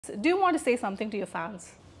Do you want to say something to your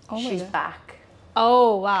fans? Oh my She's God. Back.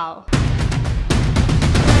 Oh, wow.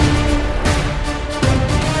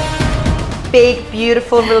 Big,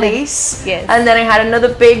 beautiful release. Yes. And then I had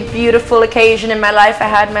another big, beautiful occasion in my life. I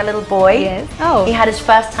had my little boy. Yes. Oh. He had his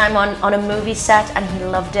first time on a movie set and he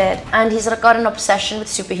loved it. And he's got an obsession with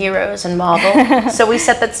superheroes and Marvel. So we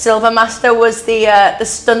said that Silva Master was the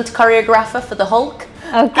stunt choreographer for the Hulk.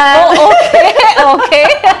 Okay. Okay.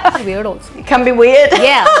 Weird also. It can be weird.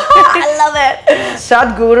 Yeah. I love it.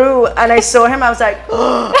 Sadhguru, and I saw him, I was like,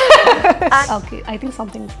 okay, I think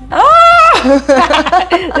something.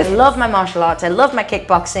 I love my martial arts. I love my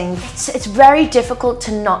kickboxing. It's very difficult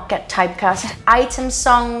to not get typecast. Item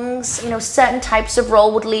songs, certain types of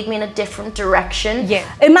role would lead me in a different direction. Yeah.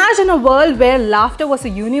 Imagine a world where laughter was a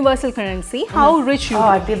universal currency. How rich you would be.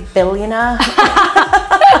 I'd be a billionaire.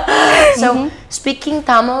 So speaking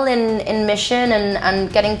Tamil in Mission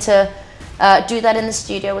and getting to do that in the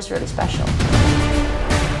studio was really special.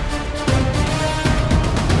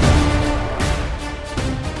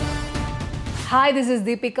 Hi, this is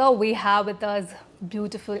Deepika. We have with us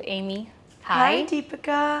beautiful Amy. Hi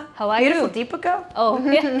Deepika. How are you? Beautiful Deepika. Oh,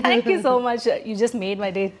 yeah. Thank you so much. You just made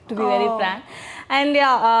my day, to be very frank. And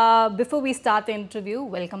yeah, before we start the interview,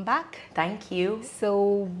 welcome back. Thank you.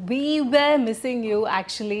 So we were missing you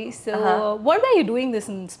actually. So what were you doing this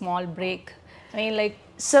in small break? I mean,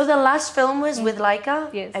 So the last film was with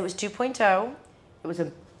Lyca. Yes. It was 2.0. It was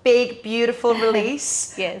a big, beautiful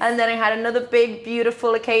release. Yes. And then I had another big,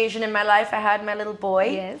 beautiful occasion in my life. I had my little boy,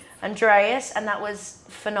 yes. Andreas, and that was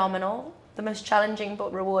phenomenal. The most challenging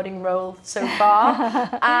but rewarding role so far.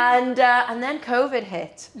 and then COVID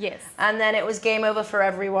hit. Yes. And then it was game over for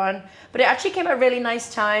everyone. But it actually came at a really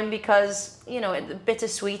nice time because,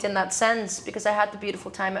 bittersweet in that sense, because I had the beautiful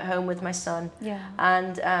time at home with my son. Yeah.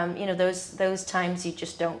 And, those times you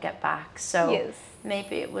just don't get back. So yes.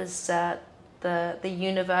 maybe it was the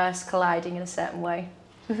universe colliding in a certain way.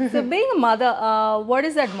 So being a mother, what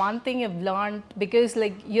is that one thing you've learned? Because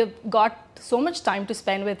you've got so much time to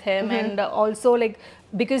spend with him, and also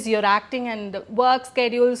because your acting and work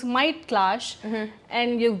schedules might clash,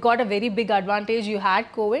 and you've got a very big advantage. You had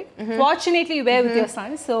COVID. Fortunately, you were with your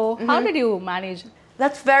son. So how did you manage?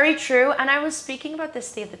 That's very true. And I was speaking about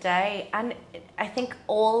this the other day, and I think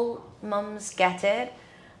all mums get it.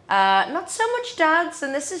 Not so much dads,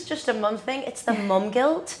 and this is just a mum thing. It's the mum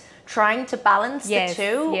guilt. Trying to balance the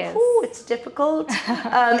two. Yes. Ooh, it's difficult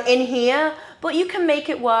in here, but you can make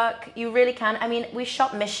it work. You really can. I mean, we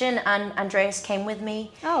shot Mission and Andreas came with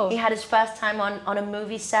me. Oh. He had his first time on a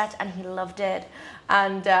movie set and he loved it.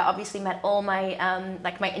 And obviously met all my,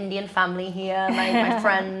 my Indian family here, my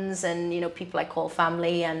friends and, people I call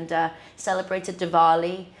family, and celebrated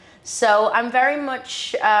Diwali. So I'm very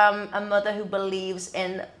much a mother who believes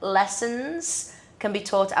in lessons can be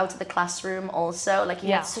taught out of the classroom also.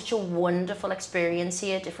 You had such a wonderful experience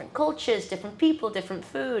here, different cultures, different people, different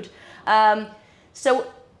food. So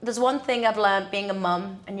there's one thing I've learned being a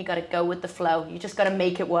mum, and you got to go with the flow. You just got to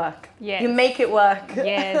make it work. Yes. You make it work.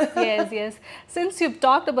 Yes, yes. Since you've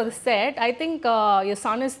talked about the set, I think your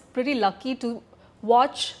son is pretty lucky to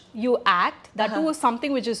watch you act. That too was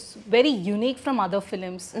something which is very unique from other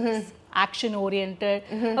films. Action oriented.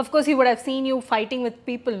 Of course, he would have seen you fighting with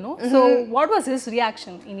people, no? So what was his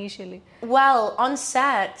reaction initially? Well, on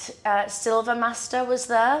set, Silva Master was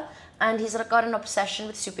there, and he's got an obsession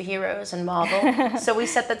with superheroes and Marvel. So we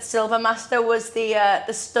said that Silva Master was the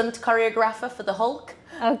stunt choreographer for the Hulk.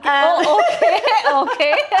 Okay.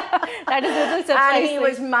 Okay. That is a little surprising. And he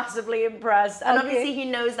was massively impressed. And obviously he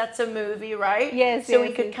knows that's a movie, right? Yes. So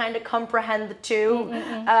we could kind of comprehend the two.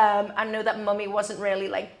 I know that Mummy wasn't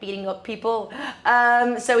really beating up people.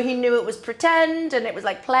 So he knew it was pretend and it was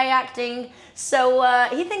play acting. So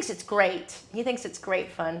he thinks it's great. He thinks it's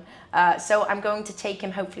great fun. So I'm going to take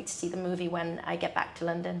him hopefully to see the movie when I get back to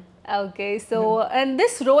London. Okay, so and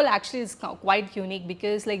this role actually is quite unique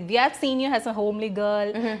because we have seen you as a homely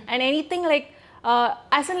girl and anything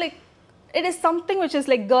as in it is something which is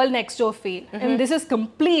girl next door feel, and this is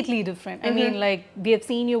completely different. I mean we have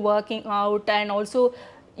seen you working out, and also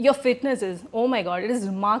your fitness is, oh my god, it is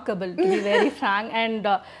remarkable, to be very frank. And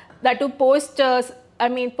that to post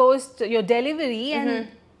your delivery and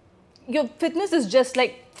your fitness is just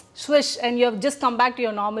swish, and you have just come back to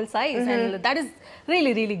your normal size, and that is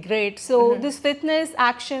really, really great. So this fitness,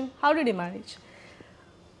 action, how did you manage?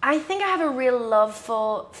 I think I have a real love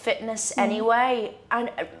for fitness anyway,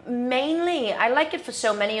 and mainly, I like it for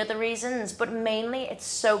so many other reasons, but mainly it's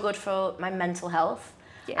so good for my mental health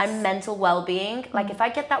and mental well-being. If I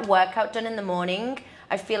get that workout done in the morning,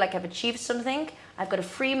 I feel like I've achieved something, I've got a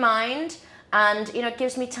free mind, and it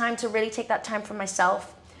gives me time to really take that time for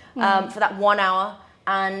myself. for that 1 hour.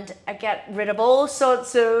 And I get rid of all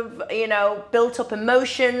sorts of, you know, built up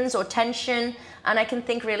emotions or tension, and I can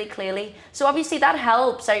think really clearly. So obviously that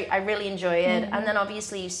helps. I really enjoy it. And then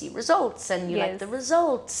obviously you see results and you like the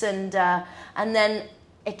results, and then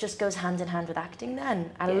it just goes hand in hand with acting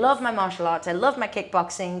then. I love my martial arts. I love my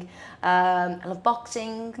kickboxing. I love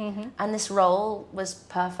boxing. And this role was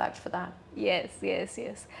perfect for that. Yes, yes,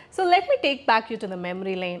 yes. So let me take back you to the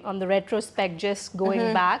memory lane on the retrospect, just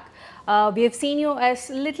going back. We have seen you as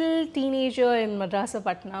little teenager in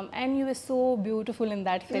Madrasapatnam, and you were so beautiful in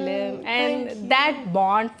that film. And that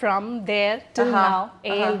bond from there till now,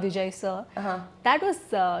 Iyal Vijay sir, that was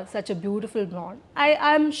such a beautiful bond.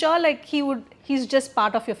 I'm sure like he's just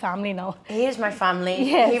part of your family now. He is my family.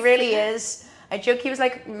 Yes. He really is. I joke he was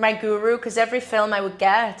like my guru, because every film I would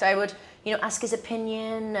get, I would, you know, ask his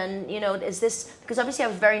opinion, and, you know, is this, because obviously I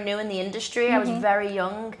was very new in the industry, I was very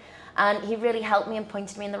young, and he really helped me and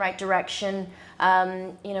pointed me in the right direction.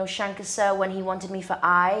 You know, Shankar sir, when he wanted me for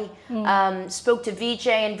I, spoke to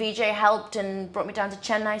Vijay, and Vijay helped and brought me down to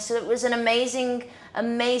Chennai, so it was an amazing,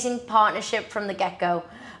 amazing partnership from the get-go.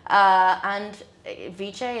 And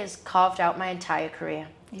Vijay has carved out my entire career.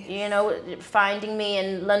 Yes. You know, finding me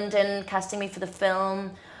in London, casting me for the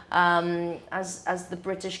film, as the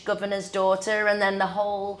British governor's daughter, and then the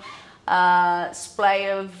whole splay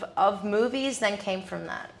of movies then came from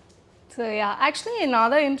that. So yeah, actually in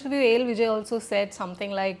another interview, Iyal Vijay also said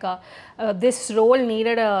something like this role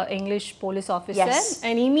needed a English police officer,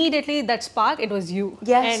 and immediately that spark, it was you.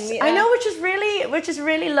 Yes, and, I know, which is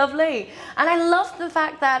really lovely, and I love the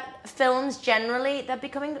fact that films generally, they're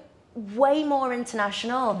becoming way more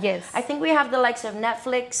international. Yes, I think we have the likes of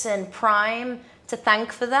Netflix and Prime to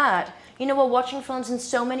thank for that. You know, we're watching films in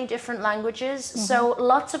so many different languages. So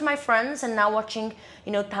lots of my friends are now watching,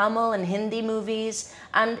 you know, Tamil and Hindi movies.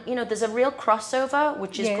 And, you know, there's a real crossover,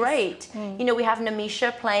 which is great. You know, we have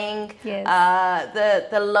Nimisha playing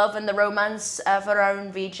the love and the romance for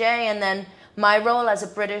Arun Vijay. And then my role as a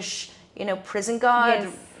British, you know, prison guard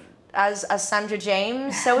as Sandra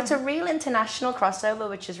James. So it's a real international crossover,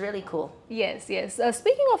 which is really cool. Yes, yes.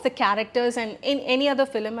 Speaking of the characters and in any other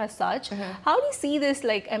film as such, how do you see this,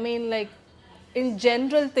 like, I mean, like, in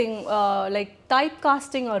general thing, like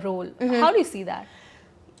typecasting a role? How do you see that?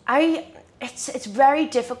 It's very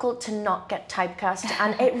difficult to not get typecast,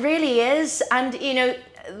 and it really is. And, you know,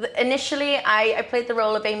 initially I played the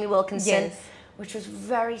role of Amy Wilkinson, which was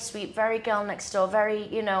very sweet, very girl next door, very,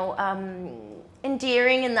 you know,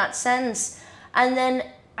 endearing in that sense. And then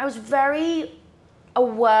I was very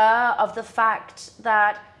aware of the fact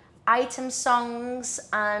that item songs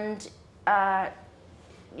and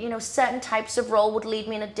you know, certain types of role would lead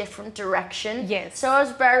me in a different direction. Yes. So I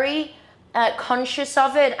was very conscious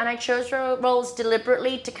of it, and I chose roles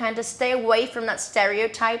deliberately to kind of stay away from that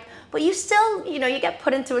stereotype. But you still, you know, you get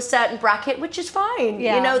put into a certain bracket, which is fine.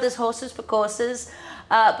 Yeah. You know, there's horses for courses.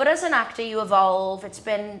 But as an actor, you evolve. It's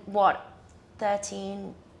been, what,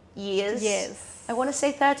 13 years? Yes. I want to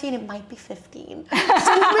say 13, it might be 15.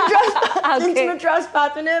 Since Madras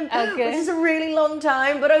Pathanam, which is a really long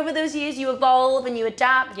time. But over those years, you evolve and you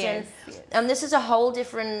adapt. And this is a whole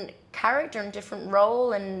different character and different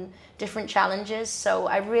role and different challenges. So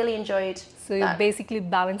I really enjoyed So you're basically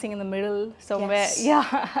balancing in the middle somewhere. Yes.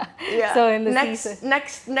 Yeah. So in the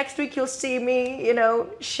next week you'll see me, you know,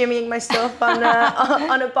 shimmying myself on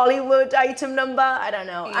a Bollywood item number. I don't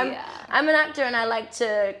know. I'm an actor and I like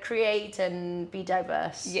to create and be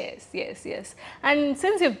diverse. Yes, yes, yes. And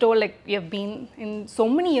since you've told, like, you've been in so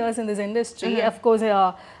many years in this industry, of course,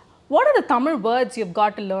 what are the Tamil words you've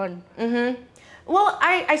got to learn? Well,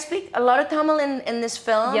 I speak a lot of Tamil in this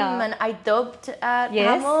film, and I dubbed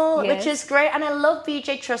Tamil, which is great. And I love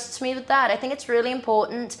Vijay trusts me with that. I think it's really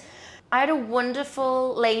important. I had a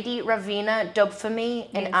wonderful lady, Ravina, dub for me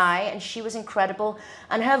in I, and she was incredible.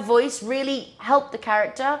 And her voice really helped the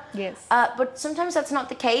character. Yes. But sometimes that's not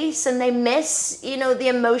the case, and they miss, you know, the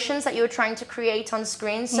emotions that you were trying to create on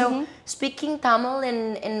screen. So speaking Tamil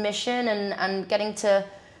in Mission and getting to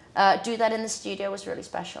do that in the studio was really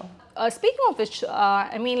special. Speaking of which,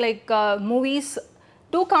 I mean, like, movies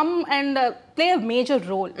do come and play a major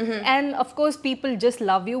role. And of course, people just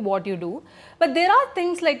love you, what you do. But there are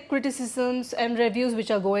things like criticisms and reviews which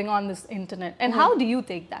are going on this internet. And how do you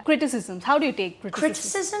take that? Criticisms, how do you take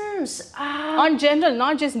criticisms? On general,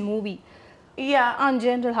 not just movie. Yeah. On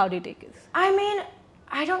general, how do you take it? I mean,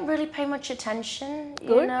 I don't really pay much attention. Good.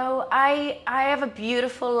 You know, I have a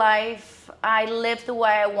beautiful life. I live the way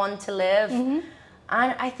I want to live.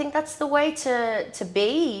 And I think that's the way to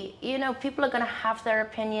be. You know, people are going to have their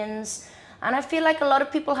opinions. And I feel like a lot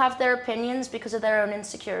of people have their opinions because of their own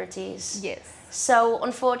insecurities. Yes. So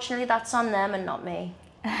unfortunately, that's on them and not me.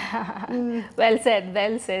 Well said,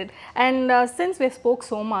 well said. And since we spoke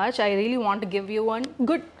so much, I really want to give you one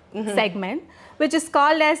good segment, which is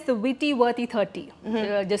called as the Witty Worthy 30.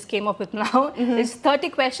 Just came up with now. It's 30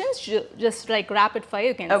 questions, just like rapid fire,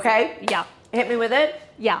 you can Okay. say. Yeah. Hit me with it.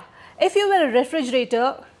 Yeah. If you were a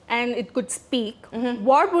refrigerator and it could speak,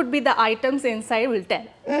 what would be the items inside will tell?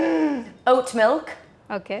 Oat milk.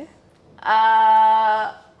 Okay.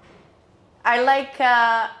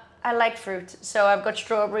 I like fruit, so I've got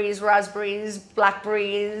strawberries, raspberries,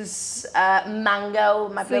 blackberries, mango.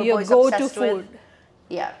 My So little your boy's go-to obsessed food. with.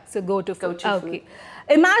 Yeah. So go-to food. Go-to Okay. food.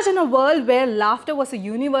 Imagine a world where laughter was a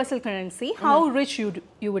universal currency. How rich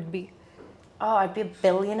you would be? Oh, I'd be a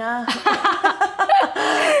billionaire.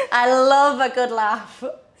 I love a good laugh.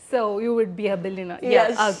 So you would be a billionaire.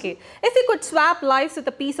 Yes. Yeah. Okay. If you could swap lives with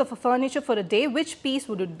a piece of furniture for a day, which piece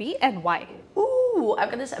would it be and why? Ooh,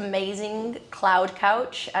 I've got this amazing cloud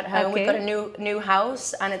couch at home. We've got a new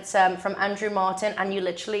house, and it's from Andrew Martin, and you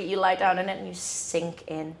lie down in it and you sink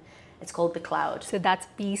in. It's called the cloud. So that's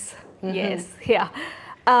peace. Yes. Yeah.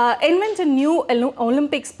 Invent a new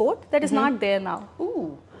Olympic sport that is not there now.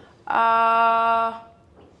 Ooh.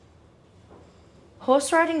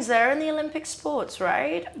 Horse riding's there in the Olympic sports,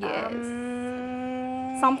 right? Yes.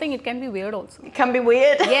 Something, it can be weird also. It can be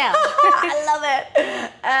weird. Yeah. I love it.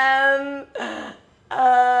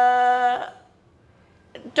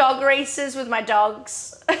 Dog races with my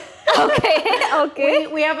dogs. Okay.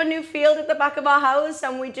 We have a new field at the back of our house,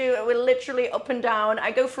 and we're literally up and down.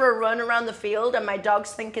 I go for a run around the field, and my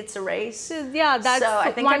dogs think it's a race. Yeah, that's so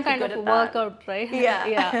I think one I'd be kind good of at that. workout, right? Yeah.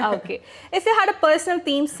 Yeah, okay. If you had a personal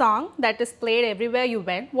theme song that is played everywhere you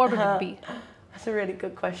went, what would it be? That's a really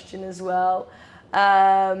good question as well.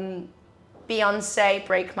 Beyonce,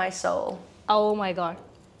 Break My Soul. Oh my God.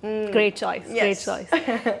 Great choice. Yes. Great choice.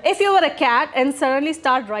 If you were a cat and suddenly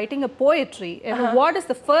start writing a poetry, what is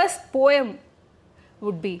the first poem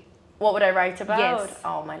would be? What would I write about? Yes.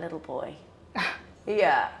 Oh, my little boy.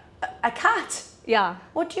 Yeah. A cat? Yeah.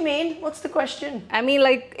 What do you mean? What's the question? I mean,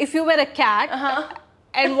 like, if you were a cat,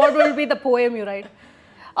 and what will be the poem you write?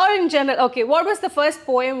 Or in general, okay, what was the first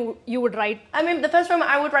poem you would write? I mean, the first poem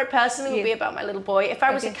I would write personally would be about my little boy. If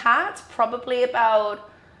I was a cat, probably about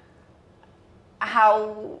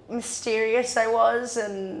how mysterious I was,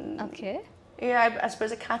 and yeah, I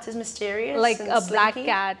suppose a cat is mysterious, like and a black slinky.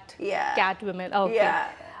 cat, cat woman. Okay.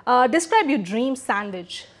 Yeah. Describe your dream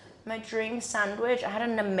sandwich. My dream sandwich. I had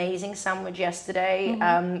an amazing sandwich yesterday.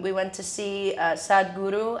 We went to see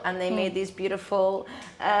Sadhguru, and they made these beautiful.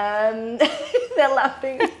 They're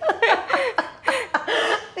laughing.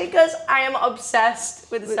 Because I am obsessed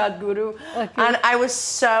with Sadhguru, and I was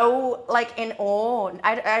so like in awe.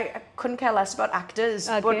 I couldn't care less about actors,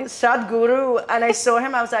 but Sadhguru, and I saw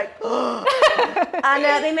him, I was like,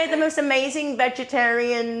 and they made the most amazing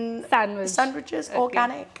vegetarian sandwiches,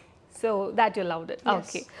 organic. So that you loved it. Yes.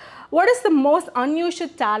 Okay. What is the most unusual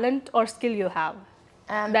talent or skill you have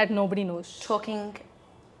that nobody knows? Talking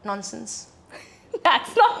nonsense.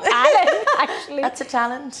 That's not talent, actually. That's a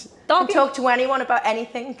talent. I can talk to anyone about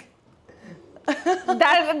anything.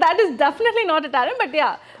 that is definitely not a talent, but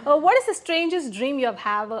yeah. What is the strangest dream you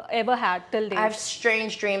have ever had till date? I have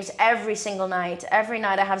strange dreams every single night. Every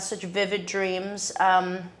night I have such vivid dreams.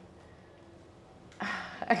 I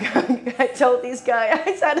told these guys,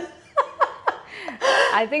 I said...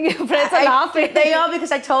 I think your friends are laughing. They are,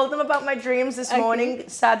 because I told them about my dreams this morning.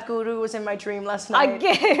 Sadhguru was in my dream last night.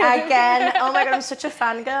 Again. Oh my God, I'm such a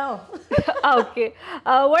fangirl. Okay.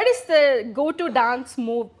 What is the go-to dance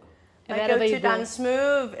move? My go-to dance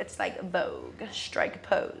move, it's like Vogue, strike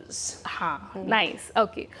pose. Nice.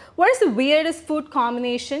 Okay. What is the weirdest food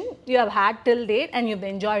combination you have had till date and you've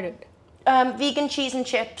enjoyed it? Vegan cheese and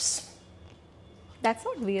chips. That's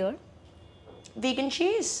not weird. Vegan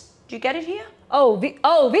cheese. Do you get it here? Oh,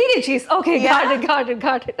 vegan cheese. Okay,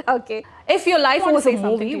 got it. Okay. If your life was a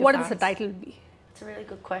movie, what does the title be? It's a really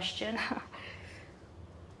good question.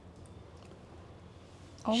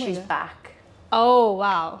 She's back. Oh,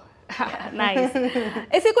 wow. Nice.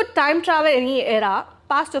 If you could time travel any era,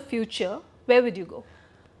 past or future, where would you go?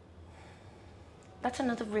 That's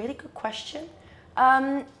another really good question.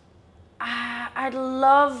 I'd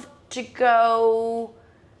love to go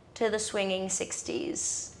to the swinging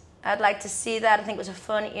 60s. I'd like to see that. I think it was a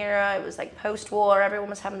fun era. It was like post-war.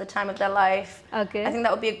 Everyone was having the time of their life. Okay. I think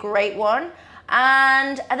that would be a great one.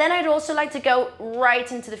 And then I'd also like to go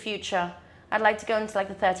right into the future. I'd like to go into like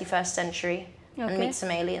the 31st century and meet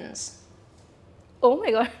some aliens. Oh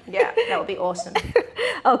my God. Yeah, that would be awesome.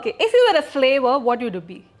 Okay. If you were a flavor, what would it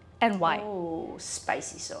be? and why? Oh,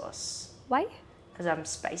 spicy sauce. Why? Because I'm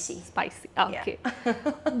spicy. Spicy. Okay.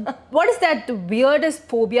 What is that weirdest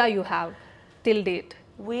phobia you have till date?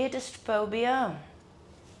 Weirdest phobia?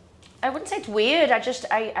 I wouldn't say it's weird.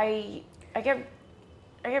 I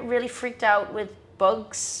get really freaked out with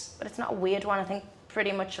bugs, but it's not a weird one. I think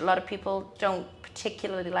pretty much a lot of people don't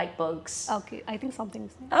particularly like bugs. Okay, I think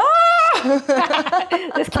something's there.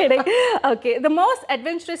 Ah! Just kidding. Okay, the most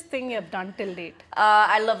adventurous thing you have done till date?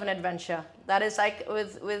 I love an adventure. That is like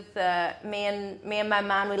with me and my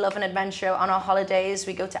man. We love an adventure. On our holidays,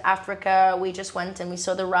 we go to Africa. We just went and we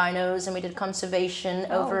saw the rhinos, and we did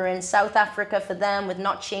conservation over in South Africa for them with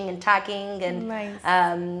notching and tagging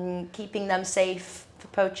and keeping them safe for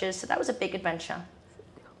poachers. So that was a big adventure.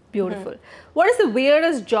 Beautiful. What is the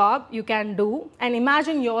weirdest job you can do and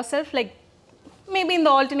imagine yourself like maybe in the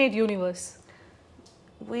alternate universe?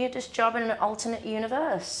 Weirdest job in an alternate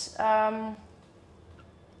universe?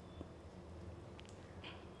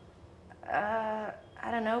 I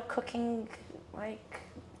don't know, cooking like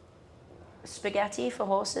spaghetti for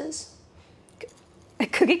horses.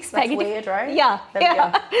 Cooking spaghetti? That's weird, right? Yeah.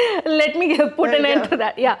 Let me put an end to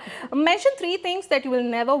that. Yeah. Mention 3 things that you will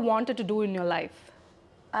never wanted to do in your life.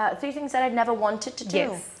 3 things that I'd never wanted to do.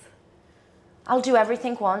 Yes. I'll do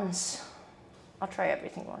everything once. I'll try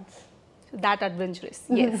everything once. That adventurous.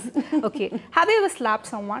 Yes. Okay. Have you ever slapped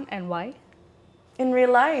someone and why? In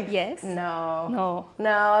real life? Yes. No. No.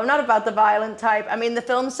 No, I'm not about the violent type. I mean, the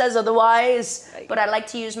film says otherwise, but I like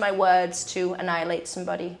to use my words to annihilate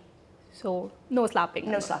somebody. So, no slapping.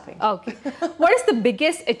 No slapping. Okay. What is the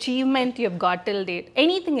biggest achievement you've got till date?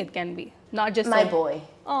 Anything it can be, not just My boy.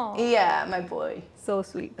 Oh. Yeah, my boy. So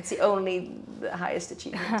sweet. It's the highest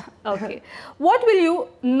achievement. Okay. What will you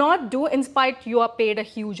not do in spite you are paid a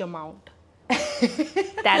huge amount?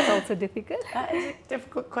 That's also difficult. That is a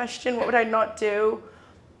difficult question. What would I not do?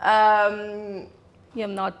 You have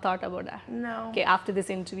not thought about that? No. Okay, after this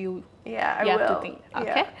interview, yeah, I you will. have to think.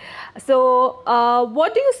 Okay. Yeah. So,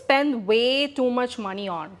 what do you spend way too much money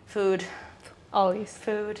on? Food. Always.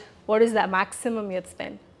 Food. What is the maximum you'd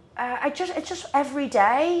spend? It's just every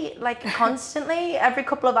day, like constantly, every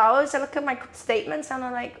couple of hours, I look at my statements and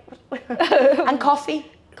I'm like, and coffee.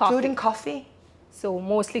 Food and coffee. So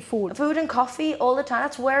mostly food. Food and coffee all the time.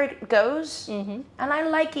 That's where it goes. And I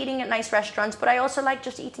like eating at nice restaurants, but I also like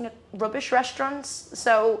just eating at rubbish restaurants.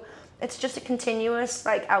 So it's just a continuous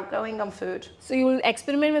like outgoing on food. So you will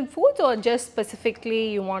experiment with foods or just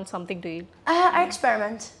specifically you want something to eat? I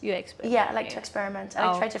experiment. You experiment? Yeah, I like to experiment. I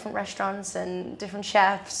like to try different restaurants and different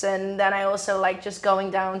chefs. And then I also like just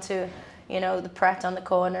going down to, you know, the Pret on the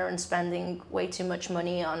corner and spending way too much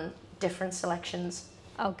money on different selections.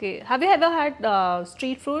 Okay. Have you ever had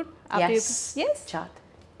street food? Yes. Yes? Chaat.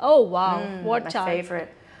 Oh, wow. What my chaat?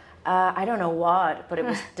 favorite. I don't know what, but it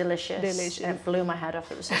was delicious. Delicious. And it blew my head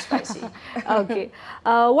off. It was so spicy. Okay.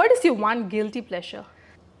 What is your one guilty pleasure?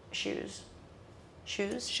 Shoes.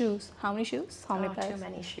 Shoes? Shoes. How many shoes? How many pairs? Too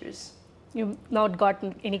many shoes. You've not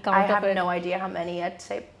gotten any count I of it? have no idea how many. I'd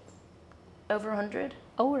say over 100.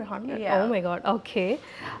 Over 100? Yeah. Oh my God. Okay.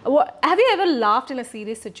 Have you ever laughed in a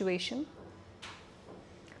serious situation?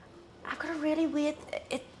 I've got a really weird,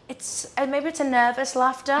 maybe it's a nervous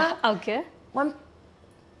laughter. Okay.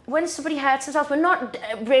 When somebody hurts themselves, but not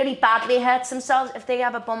really badly hurts themselves, if they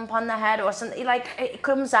have a bump on their head or something, like it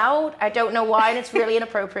comes out, I don't know why, and it's really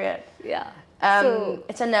inappropriate. Yeah.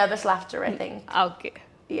 It's a nervous laughter, I think. Okay.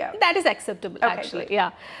 Yeah. That is acceptable, actually. Good.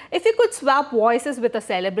 Yeah. If you could swap voices with a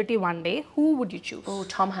celebrity one day, who would you choose? Oh,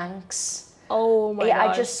 Tom Hanks. Oh my God.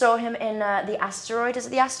 I just saw him in The Asteroid. Is it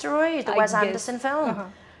The Asteroid? The Wes Anderson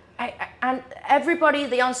film. And everybody,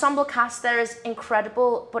 the ensemble cast there is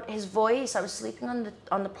incredible, but his voice, I was sleeping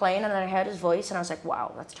on the plane and then I heard his voice and I was like,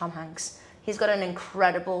 wow, that's Tom Hanks. He's got an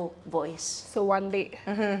incredible voice. So one day.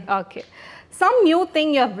 Okay. Some new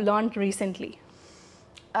thing you have learned recently?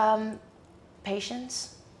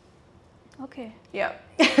 Patience. Okay. Yeah.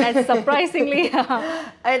 That's surprisingly.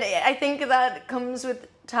 And I think that comes with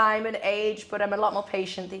time and age, but I'm a lot more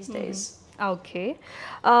patient these days. Okay.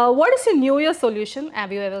 What is your New Year solution?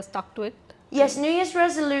 Have you ever stuck to it? Yes, New Year's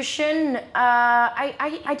resolution.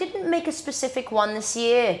 I didn't make a specific one this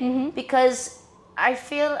year because I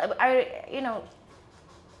feel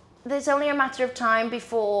there's only a matter of time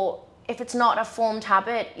before, if it's not a formed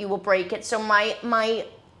habit, you will break it. So my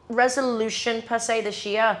resolution per se this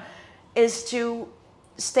year is to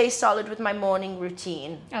stay solid with my morning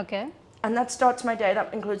routine. Okay. And that starts my day.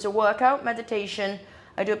 That includes a workout, meditation.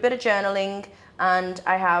 I do a bit of journaling, and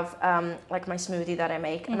I have like my smoothie that I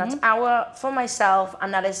make, and that's an hour for myself,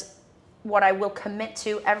 and that is what I will commit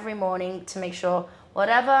to every morning to make sure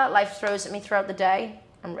whatever life throws at me throughout the day,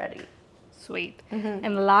 I'm ready. Sweet.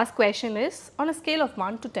 And the last question is, on a scale of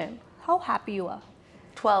 1 to 10, how happy you are?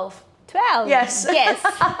 12. 12. Yes. Yes.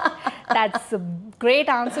 That's a great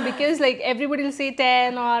answer because like everybody will say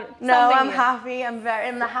 10 or something. No, I'm happy. I'm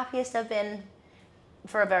the happiest I've been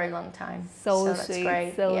for a very long time. So that's sweet,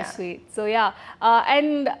 great. so sweet. So yeah,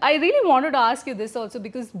 and I really wanted to ask you this also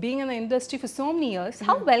because being in the industry for so many years,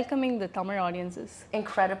 how welcoming the Tamil audience is?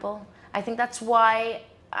 Incredible. I think that's why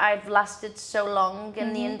I've lasted so long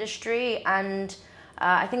in the industry, and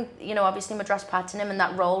I think, you know, obviously Madras Platinum and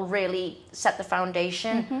that role really set the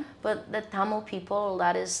foundation, but the Tamil people,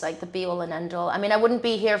 that is like the be all and end all. I mean, I wouldn't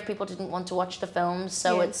be here if people didn't want to watch the films,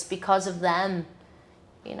 so it's because of them,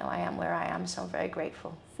 you know, I am where I am, so I'm very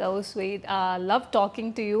grateful. So sweet. Love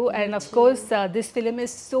talking to you, and of course this film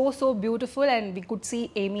is so beautiful, and we could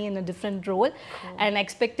see Amy in a different role and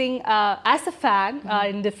expecting as a fan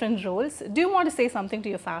in different roles. Do you want to say something to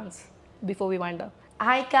your fans before we wind up?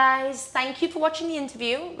 Hi guys, thank you for watching the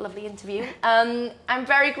interview, lovely interview. I'm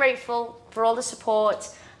very grateful for all the support,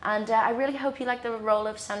 and I really hope you like the role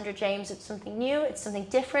of Sandra James. It's something new, it's something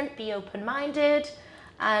different, be open-minded,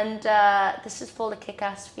 and this is for the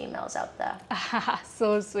kick-ass females out there.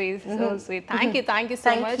 So sweet, so sweet. Thank you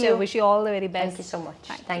so much. You. I wish you all the very best. Thank you so much.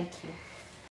 Thank you.